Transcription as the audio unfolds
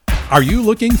Are you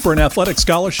looking for an athletic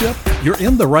scholarship? You're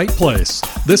in the right place.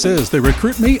 This is the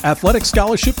Recruit Me Athletic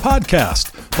Scholarship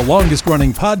Podcast, the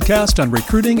longest-running podcast on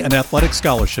recruiting and athletic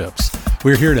scholarships.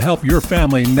 We're here to help your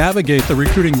family navigate the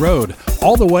recruiting road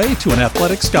all the way to an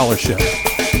athletic scholarship.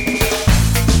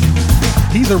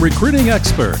 He's a recruiting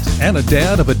expert and a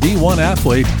dad of a D1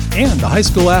 athlete and a high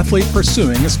school athlete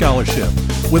pursuing a scholarship.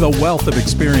 With a wealth of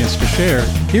experience to share,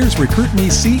 here's Recruit Me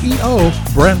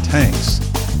CEO Brent Hanks.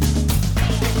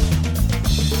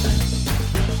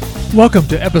 Welcome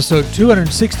to episode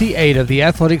 268 of the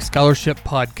Athletic Scholarship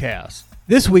Podcast.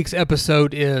 This week's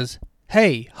episode is,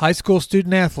 Hey, high school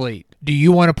student athlete, do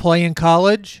you want to play in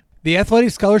college? The Athletic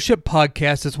Scholarship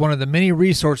Podcast is one of the many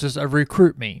resources of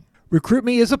Recruit Me. Recruit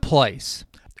Me is a place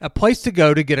to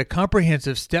go to get a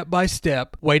comprehensive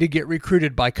step-by-step way to get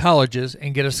recruited by colleges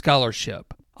and get a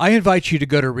scholarship. I invite you to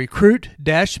go to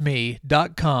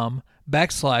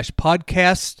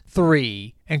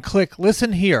recruit-me.com/podcast3 and click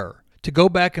Listen Here to go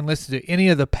back and listen to any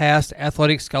of the past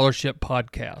Athletic Scholarship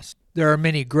podcasts. There are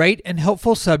many great and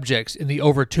helpful subjects in the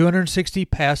over 260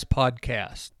 past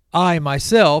podcasts. I,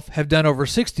 myself, have done over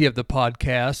 60 of the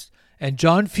podcasts, and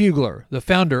John Fugler, the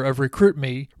founder of Recruit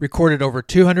Me, recorded over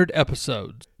 200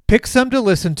 episodes. Pick some to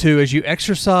listen to as you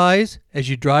exercise, as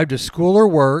you drive to school or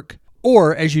work,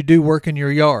 or as you do work in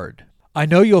your yard. I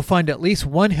know you'll find at least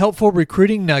one helpful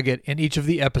recruiting nugget in each of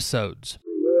the episodes.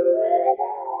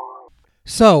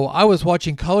 So, I was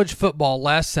watching college football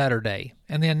last Saturday,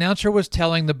 and the announcer was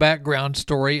telling the background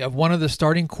story of one of the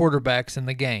starting quarterbacks in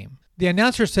the game. The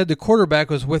announcer said the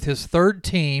quarterback was with his third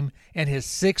team and his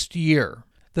sixth year.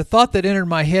 The thought that entered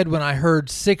my head when I heard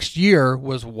sixth year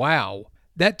was, wow,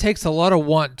 that takes a lot of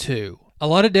want to, a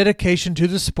lot of dedication to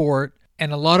the sport,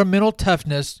 and a lot of mental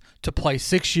toughness to play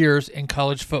 6 years in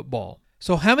college football.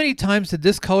 So how many times did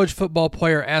this college football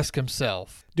player ask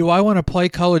himself, do I want to play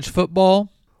college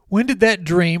football? When did that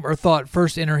dream or thought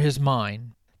first enter his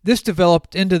mind? This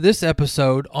developed into this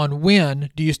episode on when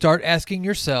do you start asking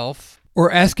yourself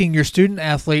or asking your student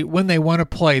athlete when they want to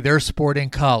play their sport in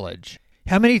college.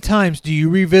 How many times do you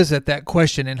revisit that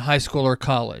question in high school or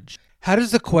college? How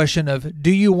does the question of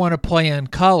do you want to play in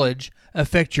college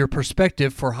affect your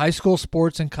perspective for high school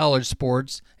sports and college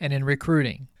sports and in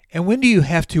recruiting? And when do you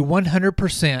have to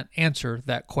 100% answer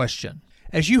that question?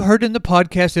 As you heard in the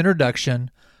podcast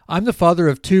introduction, I'm the father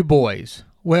of 2 boys.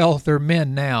 Well, they're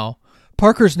men now.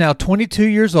 Parker's now 22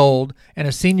 years old and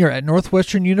a senior at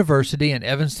Northwestern University in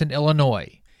Evanston,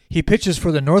 Illinois. He pitches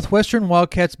for the Northwestern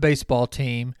Wildcats baseball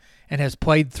team and has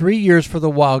played 3 years for the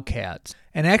Wildcats,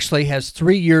 and actually has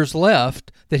 3 years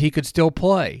left that he could still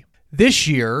play. This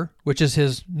year, which is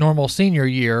his normal senior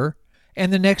year,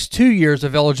 and the next 2 years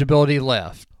of eligibility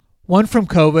left. One from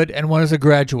COVID and one as a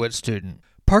graduate student.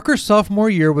 Parker's sophomore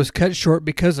year was cut short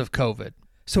because of COVID.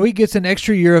 So he gets an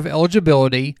extra year of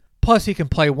eligibility, plus he can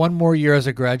play 1 more year as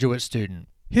a graduate student.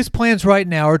 His plans right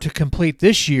now are to complete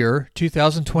this year,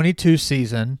 2022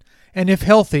 season, and if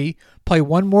healthy, play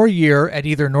 1 more year at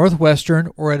either Northwestern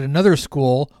or at another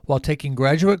school while taking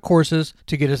graduate courses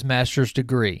to get his master's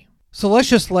degree. So let's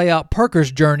just lay out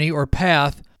Parker's journey or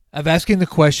path of asking the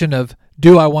question of,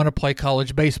 do I want to play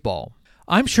college baseball?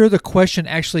 I'm sure the question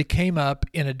actually came up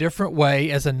in a different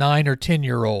way as a 9 or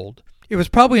 10-year-old. It was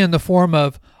probably in the form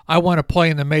of, I want to play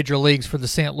in the major leagues for the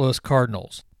St. Louis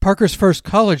Cardinals. Parker's first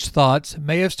college thoughts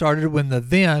may have started when the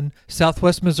then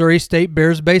Southwest Missouri State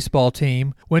Bears baseball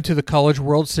team went to the College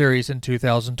World Series in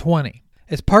 2020.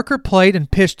 As Parker played and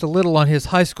pitched a little on his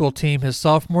high school team his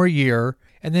sophomore year,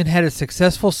 and then had a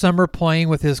successful summer playing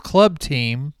with his club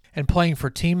team and playing for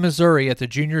Team Missouri at the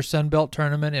Junior Sun Belt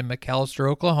Tournament in McAlester,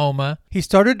 Oklahoma, he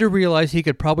started to realize he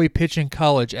could probably pitch in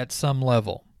college at some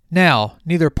level. Now,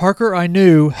 neither Parker or I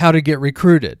knew how to get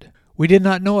recruited. We did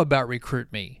not know about Recruit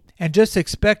Me, and just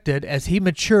expected as he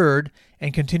matured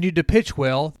and continued to pitch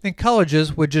well, then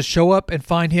colleges would just show up and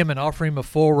find him and offer him a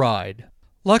full ride.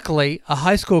 Luckily, a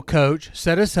high school coach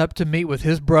set us up to meet with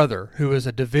his brother, who is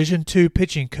a Division II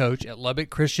pitching coach at Lubbock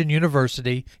Christian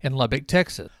University in Lubbock,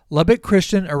 Texas. Lubbock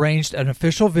Christian arranged an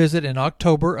official visit in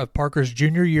October of Parker's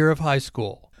junior year of high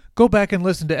school. Go back and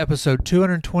listen to episode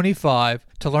 225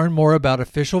 to learn more about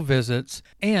official visits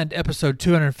and episode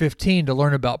 215 to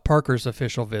learn about Parker's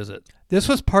official visit. This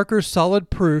was Parker's solid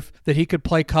proof that he could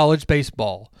play college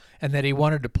baseball and that he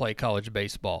wanted to play college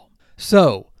baseball.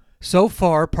 So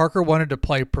far Parker wanted to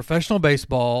play professional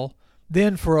baseball,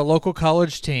 then for a local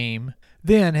college team.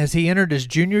 Then, as he entered his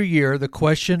junior year, the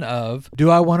question of, do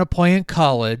I want to play in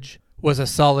college, was a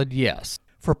solid yes.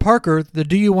 For Parker, the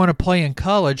do you want to play in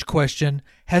college question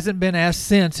hasn't been asked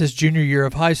since his junior year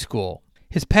of high school.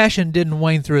 His passion didn't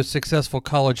wane through his successful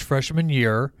college freshman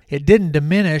year. It didn't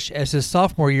diminish as his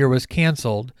sophomore year was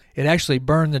canceled. It actually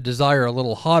burned the desire a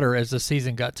little hotter as the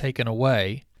season got taken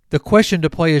away. The question to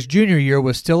play his junior year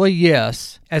was still a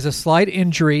yes, as a slight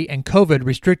injury and COVID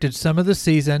restricted some of the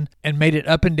season and made it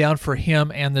up and down for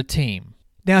him and the team.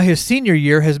 Now his senior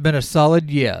year has been a solid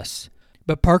yes,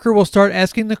 but Parker will start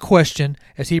asking the question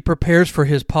as he prepares for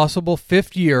his possible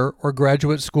fifth year or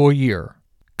graduate school year.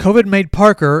 COVID made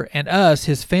Parker and us,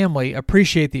 his family,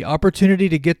 appreciate the opportunity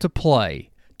to get to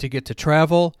play, to get to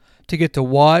travel, to get to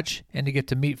watch, and to get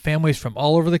to meet families from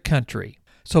all over the country.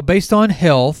 So based on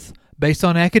health, based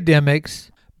on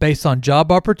academics, based on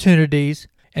job opportunities,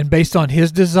 and based on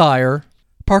his desire,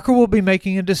 Parker will be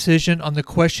making a decision on the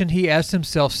question he asked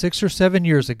himself 6 or 7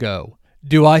 years ago.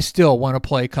 Do I still want to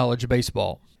play college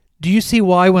baseball? Do you see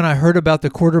why when I heard about the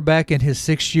quarterback in his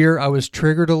 6th year I was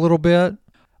triggered a little bit?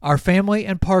 Our family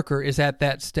and Parker is at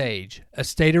that stage, a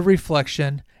state of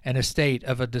reflection and a state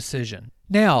of a decision.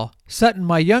 Now, Sutton,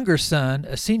 my younger son,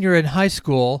 a senior in high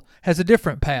school, has a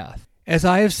different path. As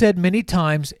I have said many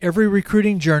times, every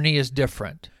recruiting journey is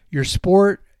different. Your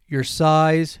sport, your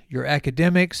size, your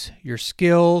academics, your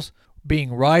skills,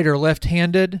 being right or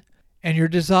left-handed, and your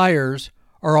desires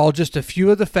are all just a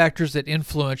few of the factors that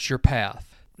influence your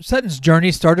path. Sutton's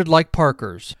journey started like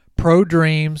Parker's. Pro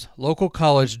dreams, local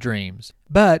college dreams.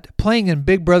 But playing in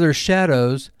Big Brother's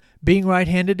shadows, being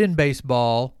right-handed in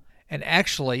baseball, and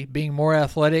actually being more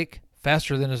athletic,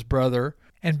 faster than his brother,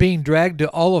 and being dragged to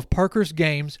all of Parker's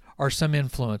games are some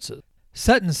influences.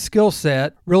 Sutton's skill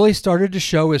set really started to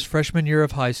show his freshman year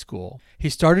of high school. He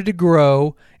started to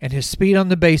grow, and his speed on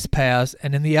the base paths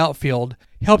and in the outfield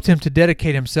helped him to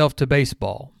dedicate himself to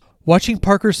baseball. Watching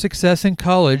Parker's success in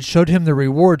college showed him the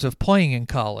rewards of playing in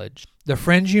college. The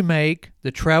friends you make,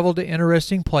 the travel to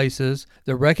interesting places,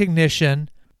 the recognition,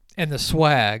 and the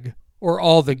swag, or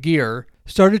all the gear,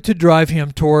 started to drive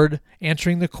him toward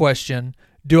answering the question,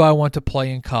 do I want to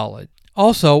play in college?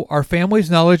 Also, our family's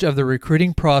knowledge of the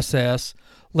recruiting process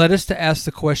led us to ask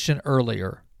the question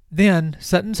earlier. Then,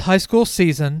 Sutton's high school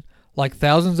season, like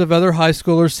thousands of other high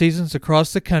schoolers' seasons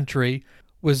across the country,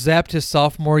 was zapped his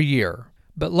sophomore year.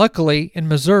 But luckily, in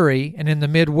Missouri and in the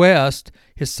Midwest,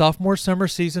 his sophomore summer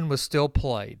season was still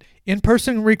played.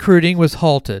 In-person recruiting was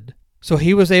halted, so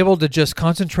he was able to just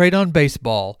concentrate on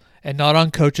baseball and not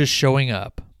on coaches showing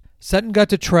up. Sutton got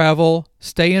to travel,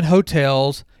 stay in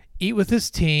hotels, eat with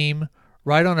his team,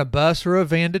 ride on a bus or a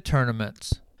van to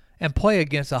tournaments, and play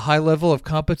against a high level of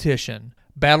competition,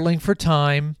 battling for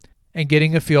time and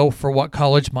getting a feel for what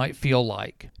college might feel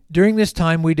like. During this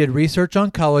time, we did research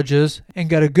on colleges and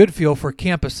got a good feel for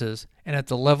campuses and at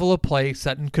the level of play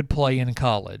Sutton could play in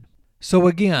college. So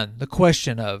again, the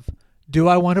question of, do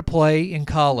I want to play in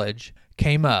college,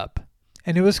 came up,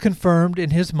 and it was confirmed in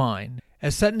his mind.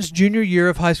 As Sutton's junior year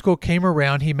of high school came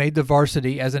around, he made the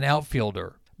varsity as an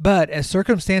outfielder. But as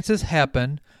circumstances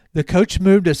happened, the coach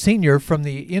moved a senior from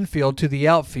the infield to the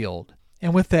outfield.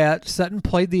 And with that, Sutton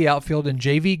played the outfield in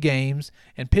JV games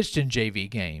and pitched in JV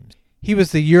games. He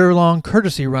was the year-long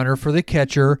courtesy runner for the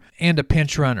catcher and a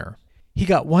pinch runner. He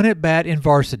got one at-bat in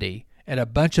varsity and a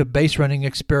bunch of base running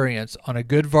experience on a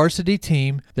good varsity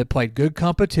team that played good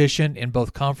competition in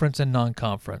both conference and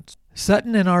non-conference.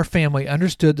 Sutton and our family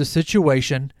understood the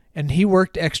situation, and he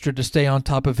worked extra to stay on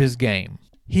top of his game.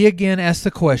 He again asked the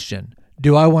question,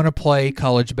 do I want to play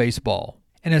college baseball?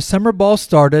 And as summer ball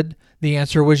started, the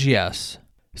answer was yes.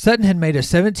 Sutton had made a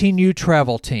 17U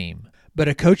travel team, but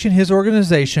a coach in his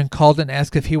organization called and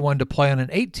asked if he wanted to play on an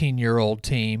 18-year-old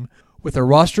team with a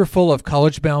roster full of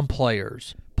college-bound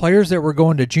players that were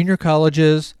going to junior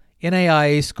colleges,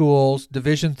 NAIA schools,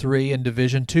 Division III and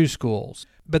Division II schools.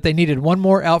 But they needed one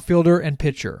more outfielder and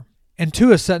pitcher. And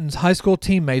 2 of Sutton's high school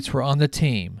teammates were on the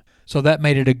team, so that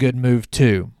made it a good move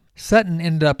too. Sutton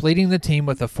ended up leading the team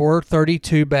with a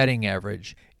 .432 batting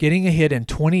average, getting a hit in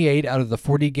 28 out of the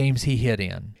 40 games he hit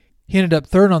in. He ended up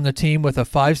third on the team with a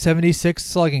 .576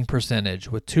 slugging percentage,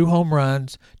 with 2 home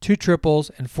runs, 2 triples,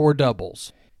 and 4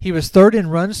 doubles. He was third in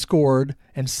runs scored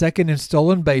and second in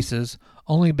stolen bases,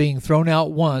 only being thrown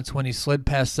out once when he slid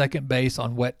past second base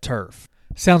on wet turf.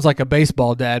 Sounds like a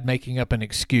baseball dad making up an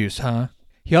excuse, huh?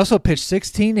 He also pitched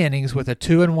 16 innings with a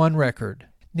 2-1 record.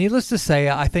 Needless to say,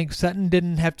 I think Sutton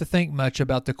didn't have to think much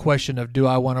about the question of do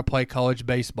I want to play college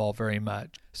baseball very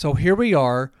much. So here we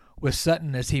are with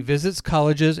Sutton as he visits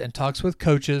colleges and talks with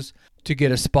coaches to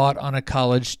get a spot on a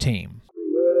college team.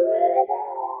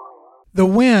 The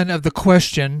when of the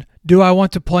question, do I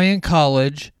want to play in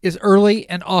college, is early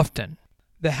and often.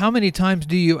 The how many times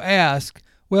do you ask?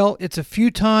 Well, it's a few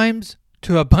times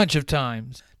to a bunch of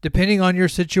times, depending on your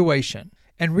situation.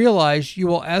 and realize you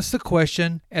will ask the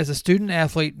question as a student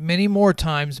athlete many more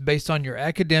times based on your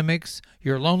academics,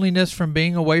 your loneliness from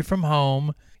being away from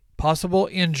home, possible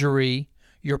injury,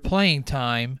 your playing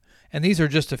time, and these are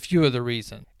just a few of the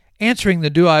reasons. Answering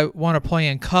the "do I want to play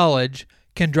in college"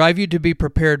 can drive you to be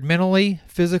prepared mentally,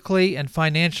 physically, and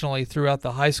financially throughout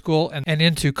the high school and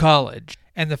into college.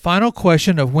 And the final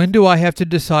question of when do I have to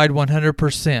decide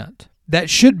 100%?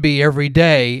 That should be every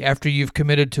day after you've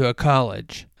committed to a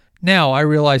college. Now, I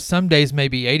realize some days may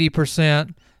be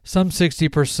 80%, some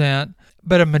 60%,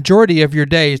 but a majority of your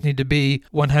days need to be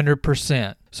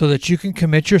 100% so that you can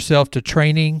commit yourself to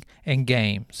training and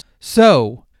games.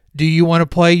 So, do you want to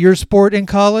play your sport in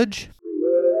college?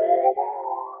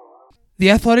 The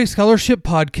Athletic Scholarship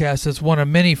Podcast is one of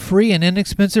many free and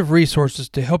inexpensive resources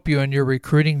to help you in your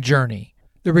recruiting journey.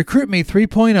 The RecruitMe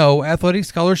 3.0 Athletic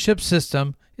Scholarship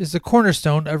System is the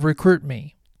cornerstone of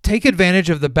RecruitMe. Take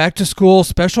advantage of the back-to-school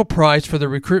special price for the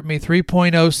RecruitMe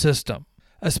 3.0 system.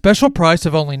 A special price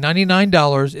of only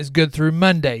 $99 is good through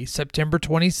Monday, September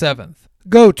 27th.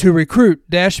 Go to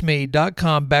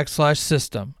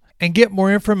recruit-me.com/system and get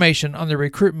more information on the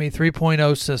RecruitMe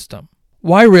 3.0 system.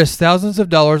 Why risk thousands of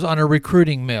dollars on a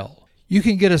recruiting mill? You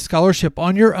can get a scholarship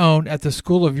on your own at the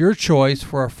school of your choice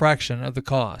for a fraction of the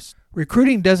cost.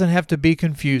 Recruiting doesn't have to be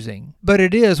confusing, but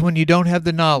it is when you don't have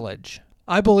the knowledge.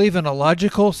 I believe in a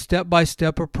logical,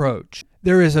 step-by-step approach.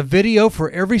 There is a video for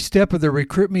every step of the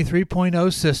RecruitMe 3.0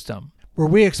 system, where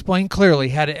we explain clearly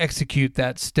how to execute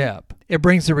that step. It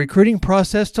brings the recruiting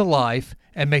process to life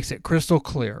and makes it crystal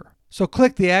clear. So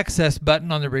click the Access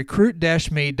button on the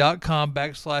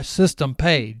recruit-me.com/system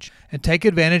page and take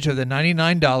advantage of the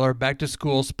 $99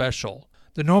 back-to-school special.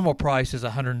 The normal price is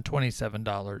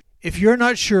 $127. If you're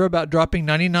not sure about dropping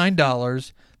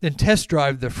 $99, then test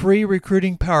drive the free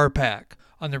Recruiting Power Pack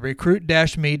on the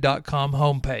recruit-me.com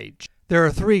homepage. There are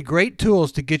 3 great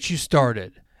tools to get you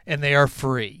started, and they are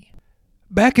free.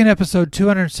 Back in episode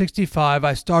 265,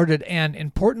 I started an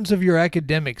Importance of Your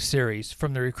Academics series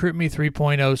from the RecruitMe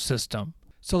 3.0 system.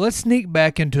 So let's sneak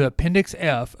back into Appendix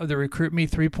F of the RecruitMe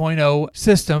 3.0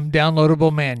 system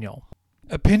downloadable manual.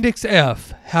 Appendix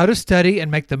F, How to Study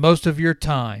and Make the Most of Your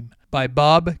Time, by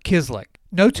Bob Kislick.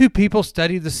 No two people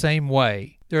study the same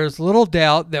way. There is little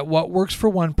doubt that what works for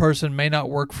one person may not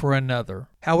work for another.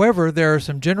 However, there are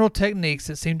some general techniques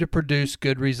that seem to produce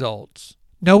good results.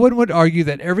 No one would argue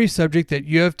that every subject that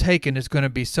you have taken is going to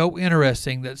be so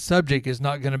interesting that subject is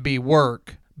not going to be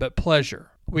work, but pleasure.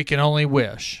 We can only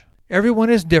wish. Everyone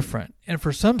is different, and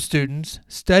for some students,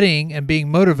 studying and being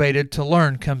motivated to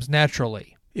learn comes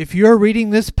naturally. If you are reading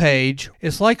this page,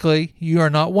 it's likely you are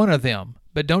not one of them,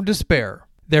 but don't despair.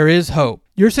 There is hope.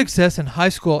 Your success in high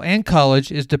school and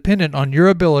college is dependent on your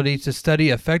ability to study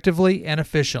effectively and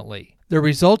efficiently. The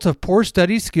results of poor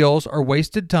study skills are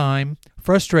wasted time,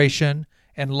 frustration,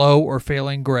 and low or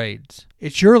failing grades.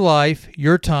 It's your life,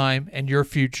 your time, and your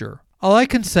future. All I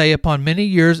can say upon many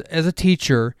years as a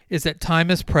teacher is that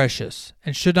time is precious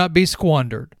and should not be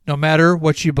squandered, no matter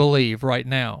what you believe right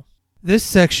now. This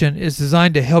section is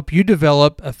designed to help you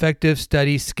develop effective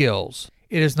study skills.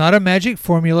 It is not a magic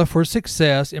formula for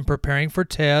success in preparing for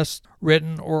tests,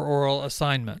 written or oral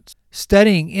assignments.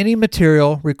 Studying any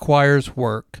material requires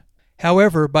work.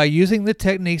 However, by using the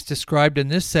techniques described in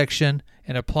this section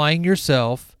and applying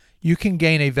yourself, you can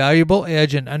gain a valuable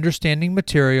edge in understanding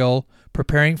material,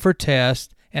 preparing for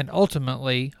tests, and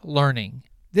ultimately learning.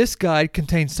 This guide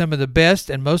contains some of the best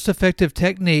and most effective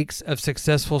techniques of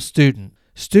successful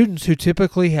students who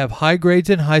typically have high grades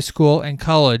in high school and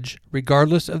college,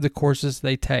 regardless of the courses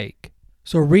they take.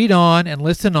 So read on and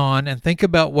listen on and think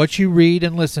about what you read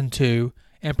and listen to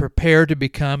and prepare to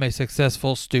become a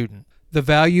successful student. The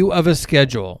value of a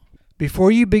schedule.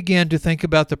 Before you begin to think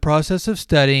about the process of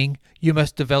studying, you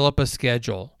must develop a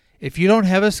schedule. If you don't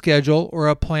have a schedule or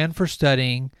a plan for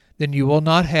studying, then you will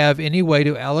not have any way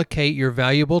to allocate your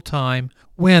valuable time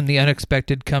when the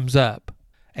unexpected comes up.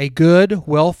 A good,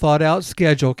 well-thought-out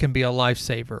schedule can be a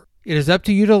lifesaver. It is up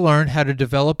to you to learn how to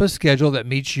develop a schedule that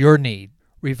meets your need.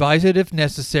 Revise it if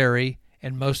necessary,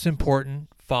 and most important,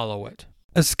 follow it.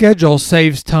 A schedule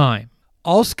saves time.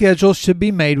 All schedules should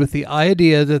be made with the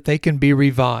idea that they can be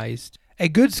revised. A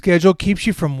good schedule keeps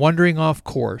you from wandering off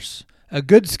course. A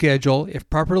good schedule, if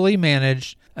properly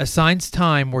managed, assigns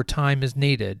time where time is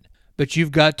needed, but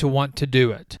you've got to want to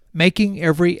do it, making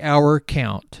every hour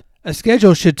count. A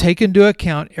schedule should take into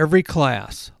account every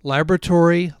class,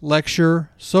 laboratory, lecture,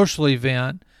 social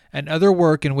event, and other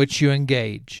work in which you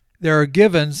engage. There are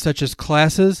givens such as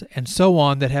classes and so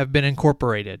on that have been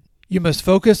incorporated. You must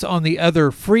focus on the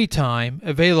other free time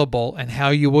available and how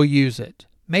you will use it.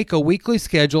 Make a weekly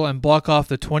schedule and block off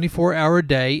the 24-hour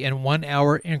day in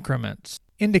 1-hour increments.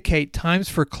 Indicate times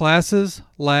for classes,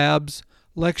 labs,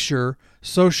 lecture,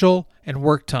 social, and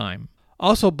work time.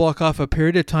 Also block off a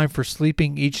period of time for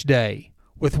sleeping each day.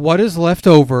 With what is left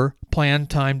over, plan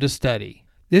time to study.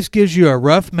 This gives you a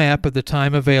rough map of the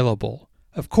time available.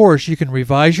 Of course, you can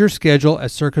revise your schedule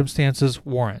as circumstances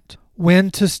warrant.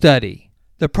 When to study.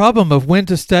 The problem of when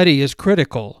to study is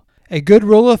critical. A good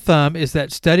rule of thumb is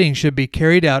that studying should be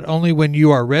carried out only when you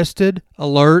are rested,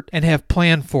 alert, and have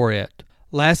planned for it.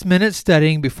 Last-minute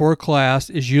studying before class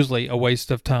is usually a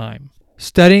waste of time.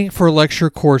 Studying for lecture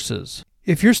courses.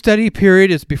 If your study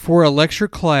period is before a lecture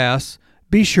class,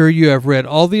 be sure you have read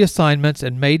all the assignments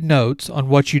and made notes on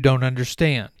what you don't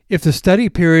understand. If the study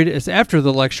period is after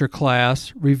the lecture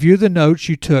class, review the notes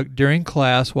you took during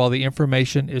class while the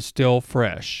information is still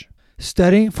fresh.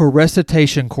 Studying for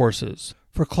recitation courses.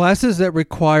 For classes that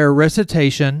require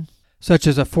recitation, such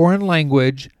as a foreign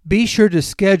language, be sure to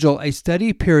schedule a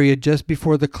study period just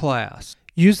before the class.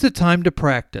 Use the time to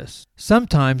practice.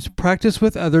 Sometimes practice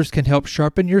with others can help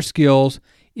sharpen your skills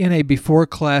in a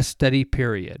before-class study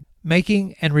period.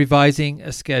 Making and revising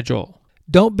a schedule.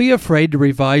 Don't be afraid to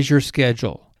revise your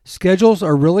schedule. Schedules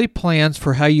are really plans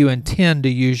for how you intend to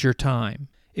use your time.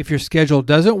 If your schedule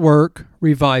doesn't work,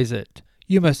 revise it.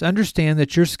 You must understand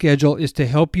that your schedule is to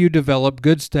help you develop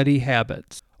good study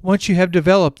habits. Once you have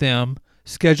developed them,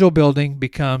 schedule building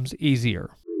becomes easier.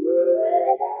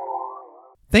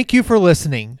 Thank you for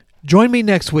listening. Join me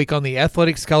next week on the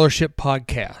Athletic Scholarship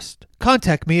Podcast.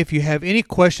 Contact me if you have any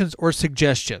questions or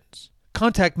suggestions.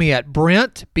 Contact me at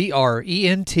Brent,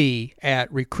 B-R-E-N-T,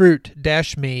 at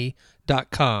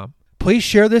recruit-me.com. Please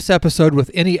share this episode with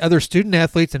any other student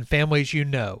athletes and families you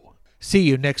know. See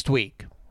you next week.